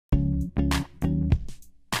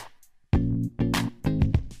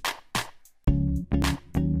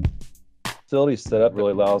facility setup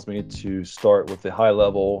really allows me to start with the high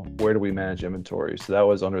level, where do we manage inventory? So that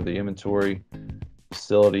was under the inventory,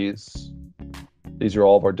 facilities. These are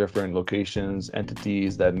all of our different locations,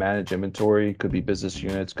 entities that manage inventory. Could be business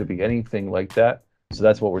units, could be anything like that. So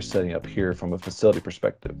that's what we're setting up here from a facility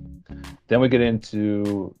perspective. Then we get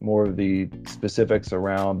into more of the specifics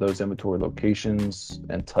around those inventory locations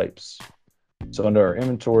and types. So under our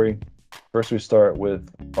inventory, first we start with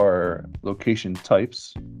our location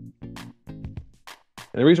types.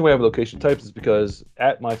 And the reason we have location types is because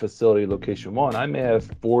at my facility, location one, I may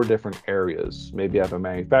have 4 different areas. Maybe I have a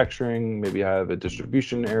manufacturing, maybe I have a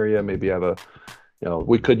distribution area, maybe I have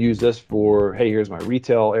we could use this for, hey, here's my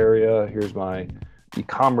retail area, here's my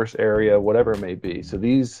e-commerce area, whatever it may be. So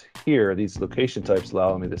these location types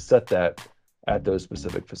allow me to set that at those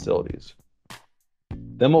specific facilities.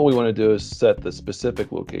 Then what we want to do is set the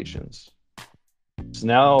specific locations. So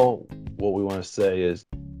now what we want to say is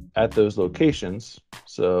at those locations,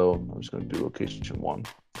 so I'm just going to do location 1.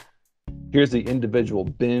 Here's the individual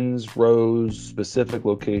bins, rows, specific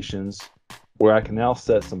locations where I can now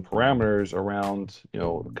set some parameters around,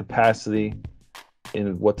 capacity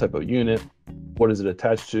in what type of unit, what is it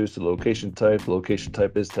attached to, so the location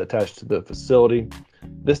type is attached to the facility.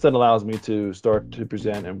 This then allows me to start to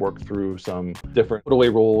present and work through some different put away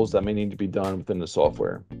rules that may need to be done within the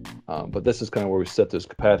software. But this is kind of where we set those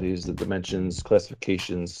capacities, the dimensions,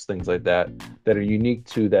 classifications, things like that are unique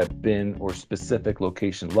to that bin or specific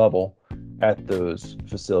location level at those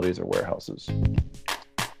facilities or warehouses.